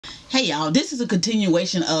Hey y'all, this is a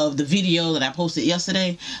continuation of the video that I posted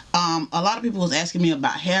yesterday. A lot of people was asking me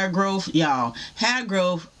about hair growth. Y'all, hair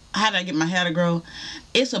growth, how did I get my hair to grow?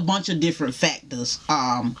 It's a bunch of different factors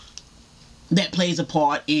that plays a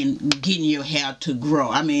part in getting your hair to grow.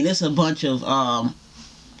 I mean, it's a bunch of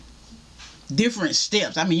different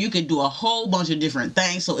steps. I mean, you could do a whole bunch of different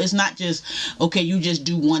things. So it's not just, okay, you just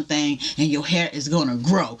do one thing and your hair is gonna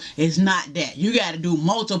grow. It's not that. You got to do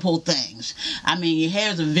multiple things. I mean, your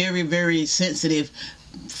hair is a very, very sensitive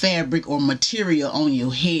fabric or material on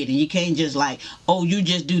your head, and you can't just like, oh, you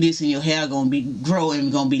just do this and your hair gonna be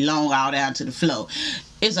growing, gonna be long all down to the floor.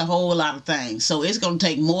 It's a whole lot of things, so it's gonna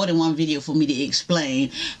take more than one video for me to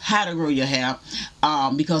explain how to grow your hair,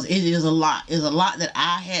 because it is a lot. It's a lot that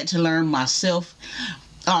I had to learn myself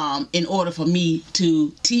in order for me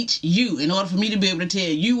to teach you, in order for me to be able to tell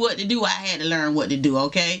you what to do. I had to learn what to do.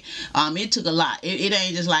 Okay, it took a lot. It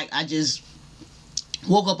ain't just like I just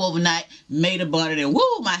woke up overnight, made a bun, and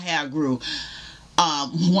woo, my hair grew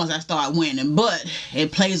once I start winning. But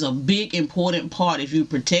it plays a big important part if you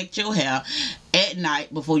protect your hair at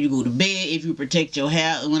night before you go to bed. If you protect your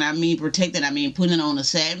hair, when I mean protecting, I mean putting on a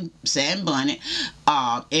satin bonnet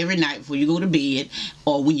every night before you go to bed,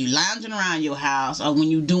 or when you're lounging around your house, or when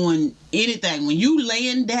you're doing anything, when you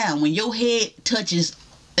laying down, when your head touches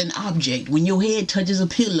an object, when your head touches a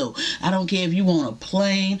pillow. I don't care if you want a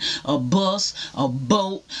plane, a bus, a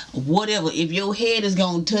boat, whatever. If your head is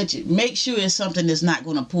going to touch it, make sure it's something that's not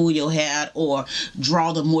going to pull your hair out or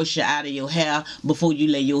draw the moisture out of your hair before you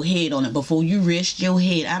lay your head on it, before you rest your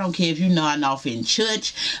head. I don't care if you're nodding off in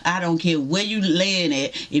church. I don't care where you laying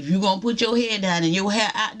at. If you're going to put your head down and your hair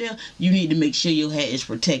out there, you need to make sure your hair is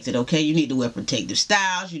protected, okay? You need to wear protective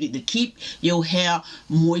styles. You need to keep your hair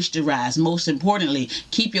moisturized. Most importantly,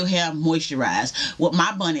 keep your hair moisturized. What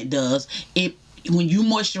my bonnet does, when you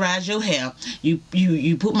moisturize your hair, you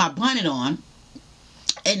put my bonnet on,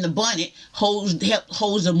 and the bonnet holds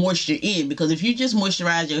the moisture in, because if you just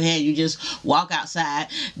moisturize your hair, you just walk outside,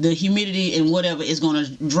 the humidity and whatever is going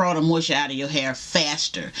to draw the moisture out of your hair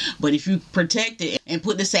faster. But if you protect it and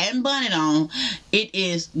put the satin bonnet on, it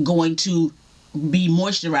is going to be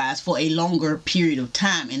moisturized for a longer period of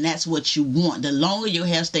time, and that's what you want. The longer your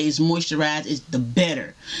hair stays moisturized, is the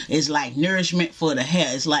better. It's like nourishment for the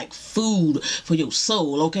hair. It's like food for your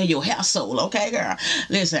soul, okay? Your hair soul, okay, girl?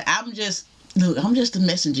 Listen, I'm just a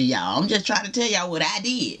messenger, y'all. I'm just trying to tell y'all what I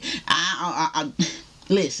did.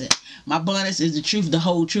 Listen, my bonus is the truth, the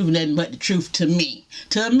whole truth, nothing but the truth to me.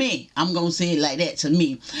 To me, I'm gonna say it like that, to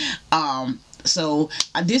me. So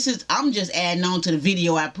I'm just adding on to the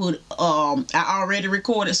video I put, I already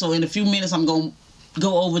recorded. So in a few minutes I'm gonna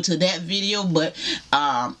go over to that video, but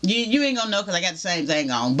you ain't gonna know because I got the same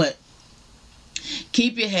thing on. But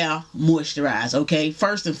keep your hair moisturized, okay?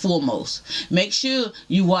 First and foremost, make sure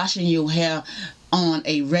you washing your hair on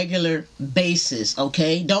a regular basis,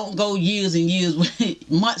 okay? Don't go years and years,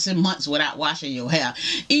 months and months without washing your hair,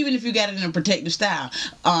 even if you got it in a protective style.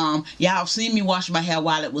 Y'all seen me wash my hair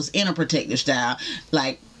while it was in a protective style,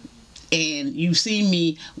 and you see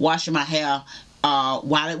me washing my hair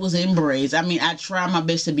while it was in braids. I mean, I try my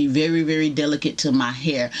best to be very, very delicate to my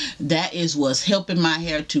hair. That is what's helping my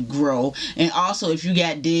hair to grow. And also, if you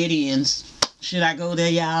got dead ends, should I go there,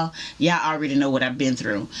 y'all? Y'all already know what I've been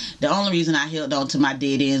through. The only reason I held on to my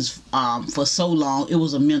dead ends for so long, it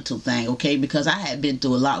was a mental thing, okay? Because I had been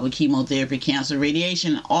through a lot with chemotherapy, cancer,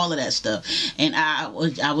 radiation, all of that stuff. And I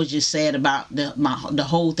was just sad about the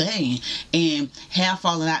whole thing. And hair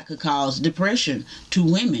falling out could cause depression to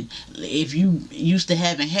women. If you used to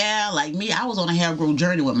having hair like me, I was on a hair growth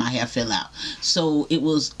journey when my hair fell out. So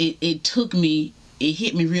it took me, it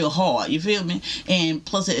hit me real hard, you feel me? And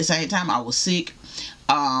plus at the same time I was sick,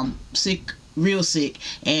 real sick,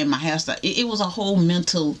 and my hairstyle, it was a whole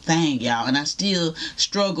mental thing, y'all. And I still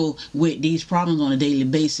struggle with these problems on a daily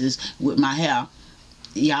basis with my hair.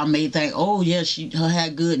 Y'all may think, oh yeah, her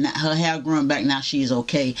hair good now, her hair growing back now, she's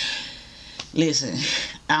okay. Listen,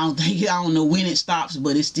 I don't know when it stops,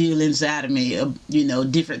 but it's still inside of me. You know,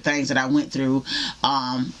 different things that I went through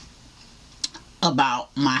about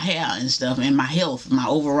my hair and stuff, and my health, my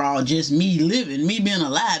overall, just me living, me being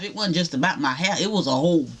alive. It wasn't just about my hair, it was a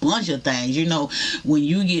whole bunch of things. You know, when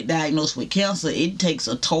you get diagnosed with cancer, it takes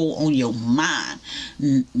a toll on your mind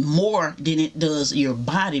more than it does your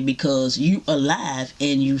body, because you alive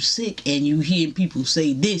and you sick, and you hear people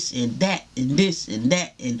say this and that and this and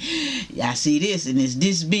that, and I see this and it's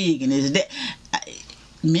this big and it's that.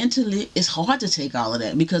 Mentally, it's hard to take all of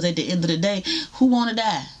that, because at the end of the day, who want to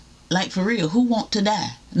die? Like, for real, who want to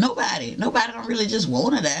die? Nobody don't really just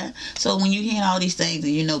want to die. So when you hear all these things,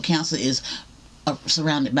 and you know cancer is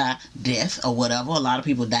surrounded by death or whatever. A lot of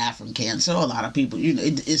people die from cancer. A lot of people, you know,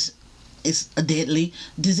 it's a deadly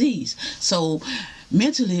disease. So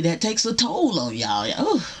mentally, that takes a toll on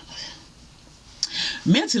y'all.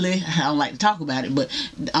 Mentally, I don't like to talk about it, but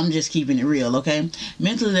I'm just keeping it real, okay?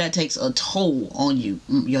 Mentally, that takes a toll on you,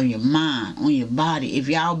 on your mind, on your body. If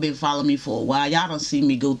y'all been following me for a while, y'all don't see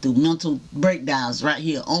me go through mental breakdowns right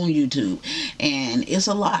here on YouTube, and it's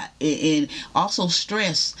a lot. And also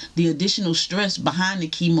stress, the additional stress behind the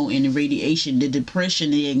chemo and the radiation, the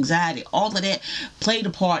depression, the anxiety, all of that played a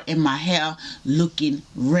part in my hair looking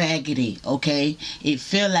raggedy, okay? It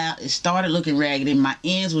fell out, it started looking raggedy, my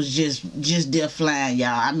ends was just there flying, y'all.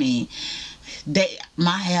 I mean,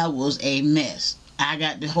 my hair was a mess. I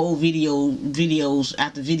got the whole videos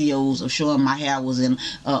after videos of showing my hair was in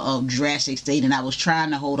a drastic state, and I was trying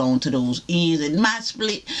to hold on to those ends. And my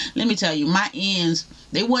split, let me tell you, my ends,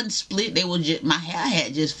 they wasn't split, they were just, my hair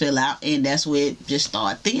had just fell out, and that's where it just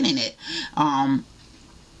started thinning it.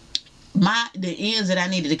 The ends that I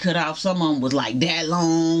needed to cut off, some of them was like that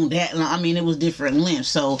long. I mean, it was different lengths.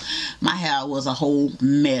 So my hair was a whole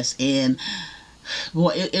mess, and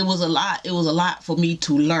boy, it was a lot. It was a lot for me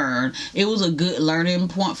to learn. It was a good learning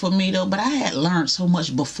point for me though, but I had learned so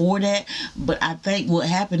much before that. But I think what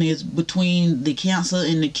happened is, between the cancer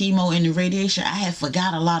and the chemo and the radiation, I had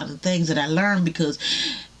forgot a lot of the things that I learned, because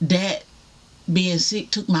that being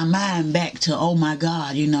sick took my mind back to, oh my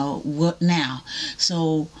God, you know, what now?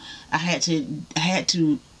 So I had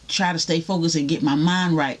to try to stay focused and get my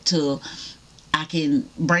mind right till I can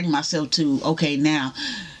bring myself to, okay, now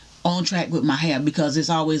on track with my hair. Because it's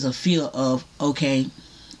always a fear of, okay,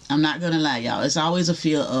 I'm not gonna lie, y'all, it's always a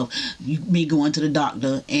fear of me going to the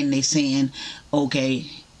doctor and they saying, okay,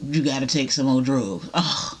 you gotta take some more drugs.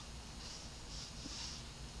 Ugh.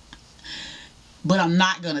 But I'm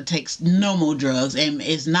not going to take no more drugs, and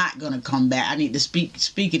it's not going to come back. I need to speak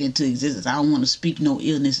it into existence. I don't want to speak no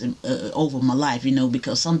illness over my life, you know,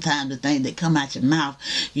 because sometimes the thing that come out your mouth,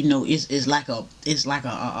 you know, is like a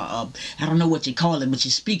I don't know what you call it, but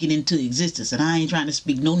you're speaking into existence. And I ain't trying to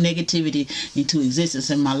speak no negativity into existence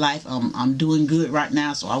in my life. I'm doing good right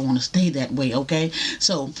now, so I want to stay that way, okay?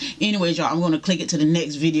 So anyways, y'all, I'm going to click it to the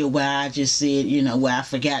next video where I just said, you know, where I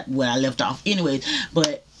forgot where I left off. Anyways,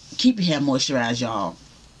 but keep your hair moisturized, y'all.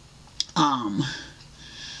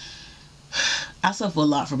 I suffer a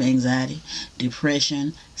lot from anxiety,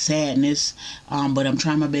 depression, sadness, but I'm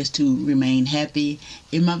trying my best to remain happy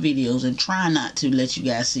in my videos and try not to let you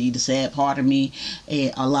guys see the sad part of me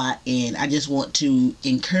a lot. And I just want to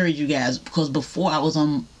encourage you guys, because before I was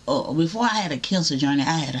on, before I had a cancer journey,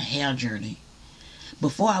 I had a hair journey.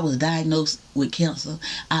 Before I was diagnosed with cancer,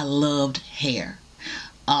 I loved hair.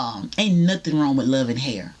 Ain't nothing wrong with loving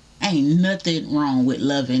hair. Ain't nothing wrong with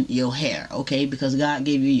loving your hair, okay? Because God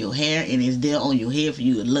gave you your hair, and it's there on your head for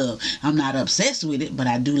you to love. I'm not obsessed with it, but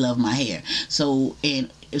I do love my hair. So,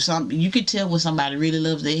 and if you can tell when somebody really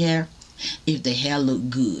loves their hair, if their hair look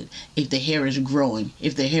good, if their hair is growing,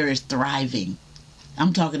 if their hair is thriving.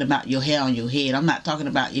 I'm talking about your hair on your head. I'm not talking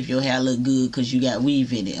about if your hair look good because you got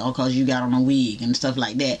weave in it or because you got on a wig and stuff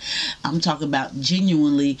like that. I'm talking about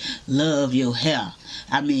genuinely love your hair.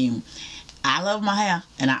 I mean, I love my hair,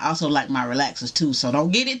 and I also like my relaxers too, so don't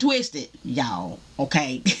get it twisted, y'all,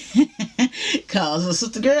 okay? Because a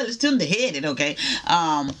sister girl is tender-headed, okay?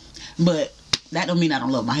 But that don't mean I don't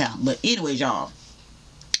love my hair. But anyways, y'all,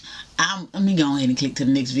 let me go ahead and click to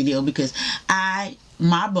the next video, because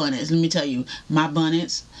my bonnets, let me tell you, my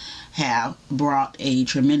bonnets have brought a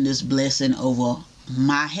tremendous blessing over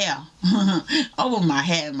my hair, over my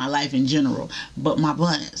hair and my life in general. But my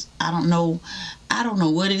bonnets, I don't know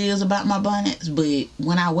what it is about my bonnets, but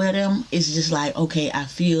when I wear them, it's just like, okay, I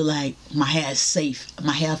feel like my hair is safe.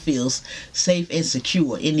 My hair feels safe and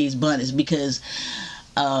secure in these bonnets, because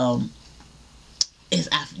the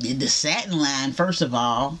satin line, first of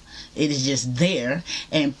all, it is just there,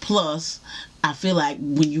 and plus I feel like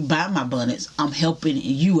when you buy my bonnets, I'm helping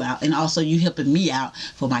you out, and also you helping me out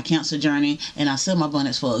for my cancer journey, and I sell my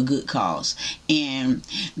bonnets for a good cause. And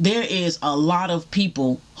there is a lot of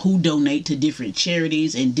people who donate to different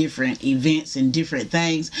charities and different events and different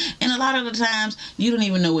things, and a lot of the times you don't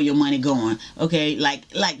even know where your money going, okay? Like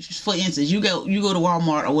for instance, you go to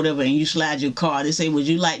Walmart or whatever, and you slide your card. They say, would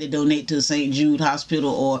you like to donate to St. Jude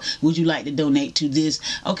Hospital, or would you like to donate to this?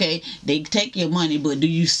 Okay, they take your money, but do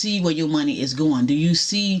you see where your money is going? Do you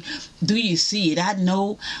see it? I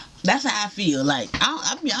know. That's how I feel. Like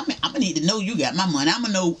I'm gonna need to know you got my money. I'm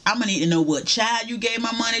gonna need to know what child you gave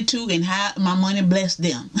my money to and how my money blessed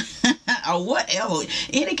them, or whatever,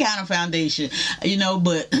 any kind of foundation, you know.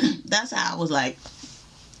 But that's how I was like,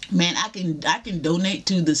 Man, I can donate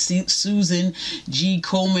to the Susan G.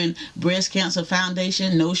 Komen Breast Cancer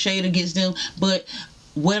Foundation. No shade against them, but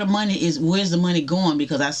where's the money going?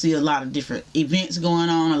 Because I see a lot of different events going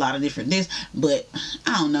on, a lot of different this, but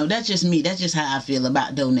I don't know. That's just me. That's just how I feel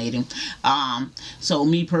about donating. So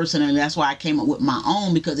me personally, that's why I came up with my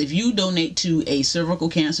own, because if you donate to a cervical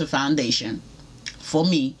cancer foundation, for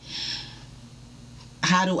me,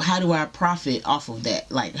 how do I profit off of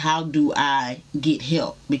that? Like, how do I get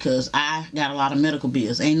help? Because I got a lot of medical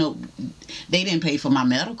bills. They didn't pay for my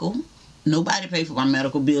medical. Nobody paid for my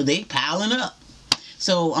medical bill. They piling up.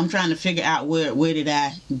 So I'm trying to figure out where did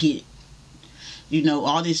I get, you know,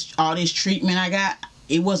 all this treatment I got.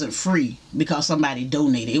 It wasn't free because somebody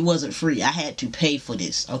donated. It wasn't free. I had to pay for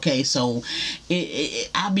this. Okay, so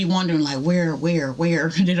I'll be wondering, like, where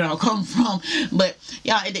did it all come from? But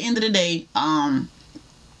yeah, at the end of the day, all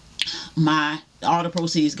the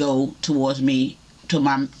proceeds go towards me,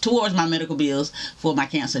 towards my medical bills for my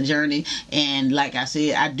cancer journey. And like I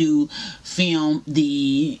said, I do film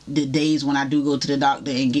the days when I do go to the doctor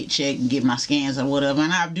and get checked and get my scans or whatever.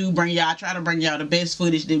 And I do try to bring y'all the best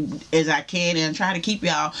footage as I can, and try to keep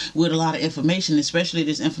y'all with a lot of information, especially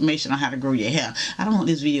this information on how to grow your hair. I don't want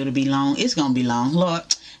this video to be long. It's gonna be long. Lord,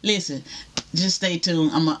 listen, just stay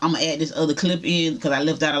tuned. I'm gonna add this other clip in because I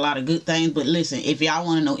left out a lot of good things. But listen, if y'all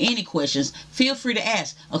want to know any questions, feel free to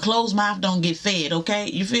ask. A closed mouth don't get fed, okay?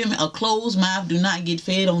 You feel me? A closed mouth do not get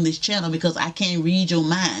fed on this channel, because I can't read your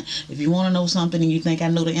mind. If you want to know something and you think I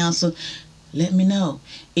know the answer, let me know.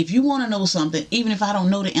 If you want to know something, even if I don't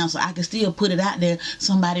know the answer, I can still put it out there.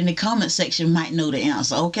 Somebody in the comment section might know the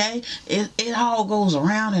answer, okay? It all goes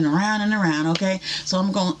around and around and around, okay? So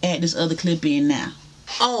I'm going to add this other clip in now.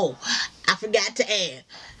 Oh, I forgot to add,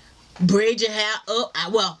 braid your hair up.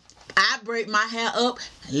 I braid my hair up,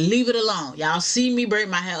 leave it alone. Y'all see me braid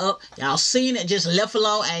my hair up. Y'all seen it, just left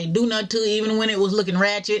alone. I ain't do nothing to it. Even when it was looking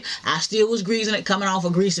ratchet, I still was greasing it, coming off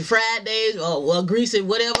of Greasy Fridays, or greasy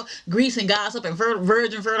whatever, greasing gossip and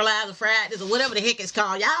virgin fertilizer Fridays, or whatever the heck it's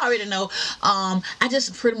called. Y'all already know. I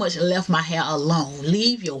just pretty much left my hair alone.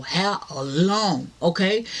 Leave your hair alone,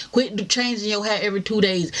 okay? Quit changing your hair every 2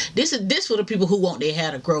 days. This for the people who want their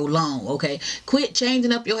hair to grow long, okay? Quit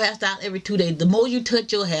changing up your hairstyle every 2 days. The more you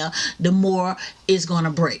touch your hair, the more it's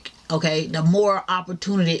gonna break, okay? The more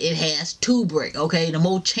opportunity it has to break, okay? The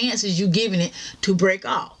more chances you giving it to break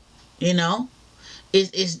off, you know?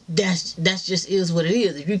 That's just is what it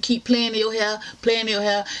is. If you keep playing your hair,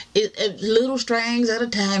 little strings at a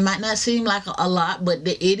time, might not seem like a lot, but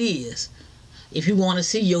it is. If you want to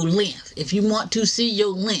see your length,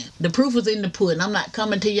 the proof is in the pudding. I'm not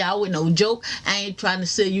coming to y'all with no joke. I ain't trying to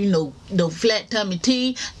sell you no flat tummy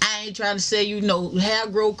tea. I ain't trying to sell you no hair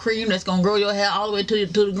growth cream that's gonna grow your hair all the way to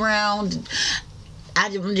the ground.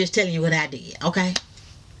 I'm just telling you what I did, okay?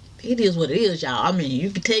 It is what it is, y'all. I mean, you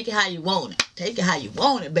can take it how you want it. Take it how you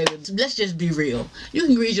want it, baby. Let's just be real. You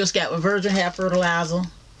can grease your scalp with virgin hair fertilizer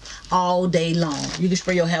all day long. You can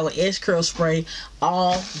spray your hair with S-Curl spray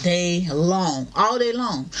all day long.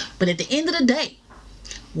 But at the end of the day,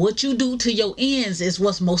 what you do to your ends is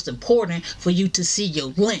what's most important for you to see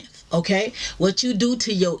your length, okay? What you do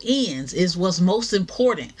to your ends is what's most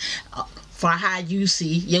important for how you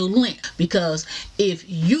see your length. Because if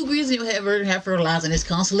you grease your hair, virgin hair fertilizer, and it's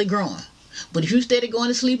constantly growing, but if you steady going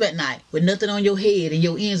to sleep at night with nothing on your head and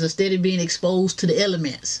your ends are steady being exposed to the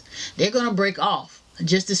elements, they're going to break off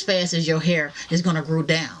just as fast as your hair is going to grow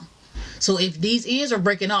down. So if these ends are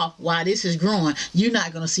breaking off while this is growing, you're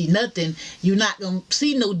not going to see nothing. You're not going to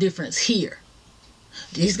see no difference here.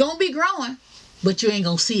 It's going to be growing, but you ain't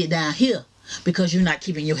going to see it down here, because you're not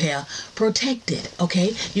keeping your hair protected,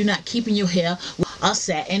 okay? You're not keeping your hair a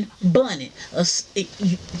satin bunny.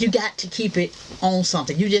 You got to keep it on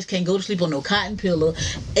something. You just can't go to sleep on no cotton pillow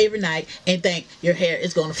every night and think your hair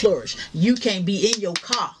is going to flourish. You can't be in your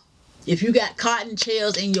car. If you got cotton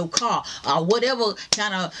shells in your car or whatever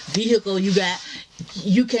kind of vehicle you got,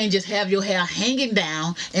 you can't just have your hair hanging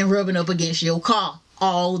down and rubbing up against your car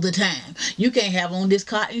all the time. You can't have on this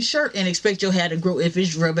cotton shirt and expect your hair to grow if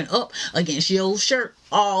it's rubbing up against your shirt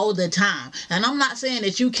all the time. And I'm not saying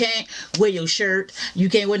that you can't wear your shirt, you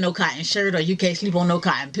can't wear no cotton shirt, or you can't sleep on no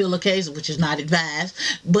cotton pillowcase, which is not advised.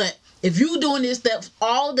 But if you're doing this stuff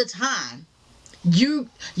all the time,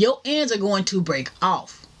 your ends are going to break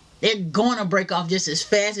off. They're going to break off just as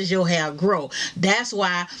fast as your hair grow. That's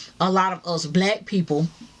why a lot of us black people,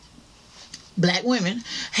 black women,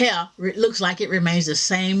 hair looks like it remains the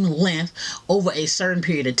same length over a certain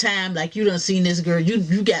period of time. Like you done seen this girl,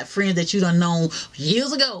 you got friends that you done known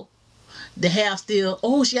years ago. the hair still,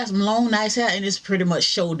 oh, she got some long, nice hair, and it's pretty much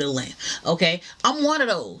shoulder length. Okay, I'm one of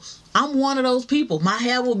those. I'm one of those people. My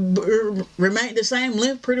hair will remain the same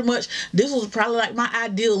length pretty much. This was probably like my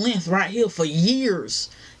ideal length right here for years.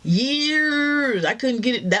 I couldn't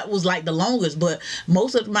get it. That was like the longest, but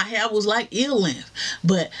most of my hair was like ear length.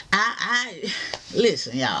 But I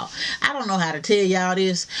listen, y'all, I don't know how to tell y'all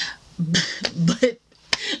this, but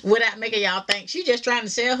without making y'all think she just trying to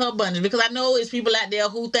sell her bundles, because I know it's people out there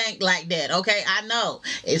who think like that. Okay, I know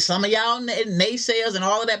it's some of y'all naysayers and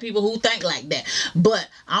all of that people who think like that, but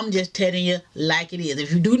I'm just telling you like it is.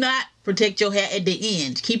 If you do not protect your hair at the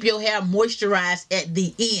ends, keep your hair moisturized at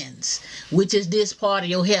the ends, which is this part of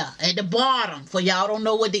your hair at the bottom. For y'all don't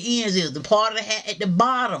know what the ends is, the part of the hair at the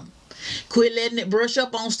bottom. Quit letting it brush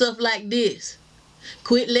up on stuff like this.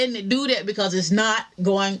 Quit letting it do that, because it's not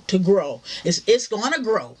going to grow. It's going to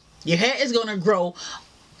grow. Your hair is going to grow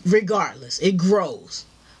regardless. It grows.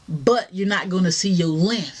 But you're not going to see your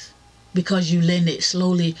length because you letting it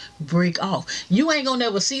slowly break off. You ain't going to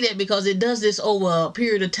never see that, because it does this over a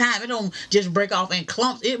period of time. It don't just break off in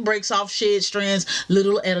clumps. It breaks off shed strands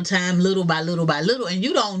little at a time, little by little by little. And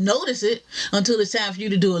you don't notice it until it's time for you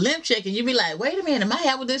to do a length check. And you be like, wait a minute, my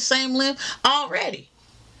hair was this same length already.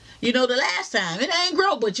 You know, the last time it ain't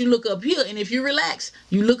grow, but you look up here, and if you relax,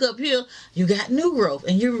 you look up here, you got new growth,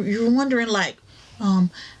 and you're wondering like,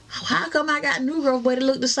 how come I got new growth but it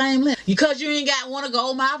look the same length? Because you ain't got one of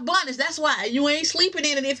Goldmouth bonnets. That's why you ain't sleeping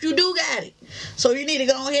in it if you do got it. So you need to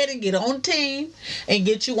go ahead and get on the team and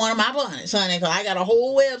get you one of my bonnets, honey. Cause I got a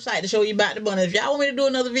whole website to show you about the bonnets. If y'all want me to do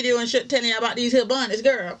another video and telling you about these here bonnets,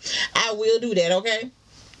 girl, I will do that. Okay.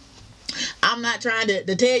 I'm not trying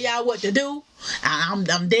to tell y'all what to do. I'm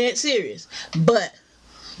dead serious, but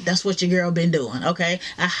that's what your girl been doing. Okay,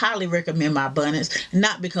 I highly recommend my bonnets,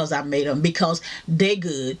 not because I made them, because they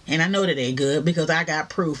good, and I know that they good because I got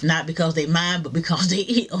proof. Not because they mine, but because they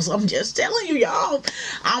eels. I'm just telling you, y'all,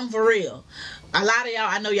 I'm for real. A lot of y'all,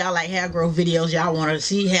 I know y'all like hair growth videos. Y'all want to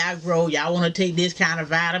see hair grow. Y'all want to take this kind of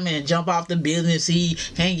vitamin and jump off the building and see,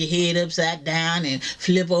 hang your head upside down and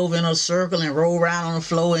flip over in a circle and roll around on the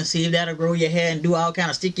floor and see if that'll grow your hair, and do all kind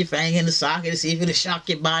of stick your finger in the socket and see if it'll shock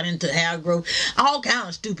your body into hair growth. All kind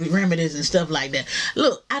of stupid remedies and stuff like that.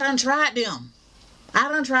 Look, I done tried them. I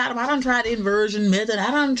done tried them. I done tried the inversion method. I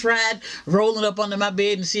done tried rolling up under my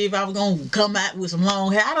bed and see if I was going to come out with some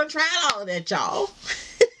long hair. I done tried all of that, y'all.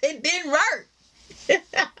 It didn't work.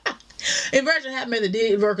 Inversion hair method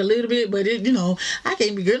did work a little bit, but it, you know, I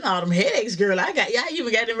can't be getting all them headaches, girl. I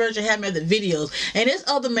even got inversion hair method videos, and there's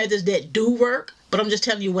other methods that do work, but I'm just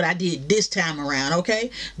telling you what I did this time around. Okay,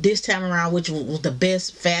 this time around, which was the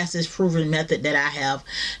best, fastest proven method that I have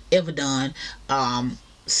ever done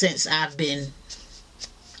since I've been,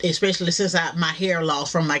 especially since my hair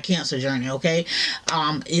loss from my cancer journey. Okay,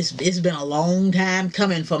 it's been a long time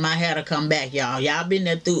coming for my hair to come back, y'all. Y'all been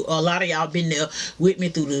there through, a lot of y'all been there with me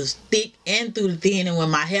through the thick and through the thin, and when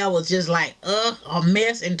my hair was just like a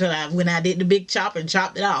mess, until when I did the big chop and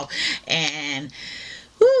chopped it off. And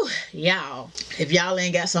whew, y'all, if y'all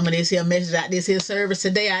ain't got some of this here message out this here service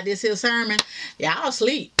today, out this here sermon, y'all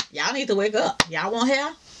asleep. Y'all need to wake up. Y'all want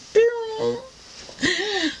hair?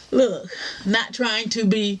 Look, not trying to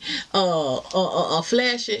be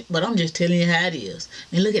flashy, but I'm just telling you how it is.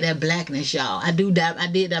 And look at that blackness, y'all. I did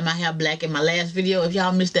dye my hair black in my last video. If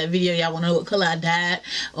y'all missed that video, y'all want to know what color I dyed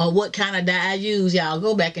or what kind of dye I use, y'all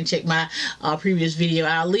go back and check my previous video.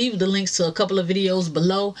 I'll leave the links to a couple of videos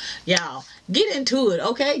below. Y'all get into it,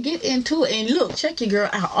 okay? Get into it. And look, check your girl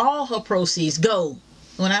out. All her proceeds go.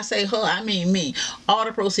 When I say her, I mean me. All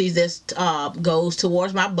the proceeds that goes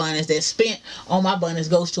towards my bonnets, that's spent on my bonnets,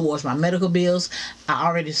 goes towards my medical bills. I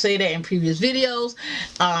already say that in previous videos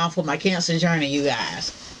for my cancer journey, you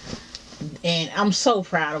guys. And I'm so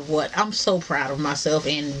proud of myself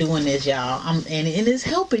in doing this, y'all. And it's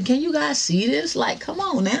helping. Can you guys see this? Like, come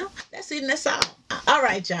on now. That's it and that's all. All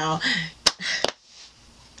right, y'all.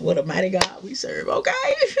 What a mighty God we serve, okay?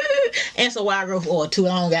 And so wild growth oil too.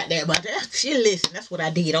 I don't got that, but listen, that's what I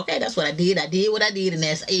did, okay? That's what I did. I did what I did, and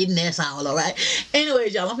that's all, all right?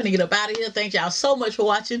 Anyways, y'all, I'm gonna get up out of here. Thank y'all so much for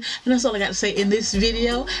watching, and that's all I got to say in this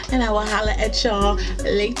video, and I will holler at y'all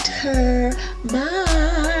later.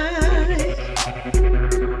 Bye.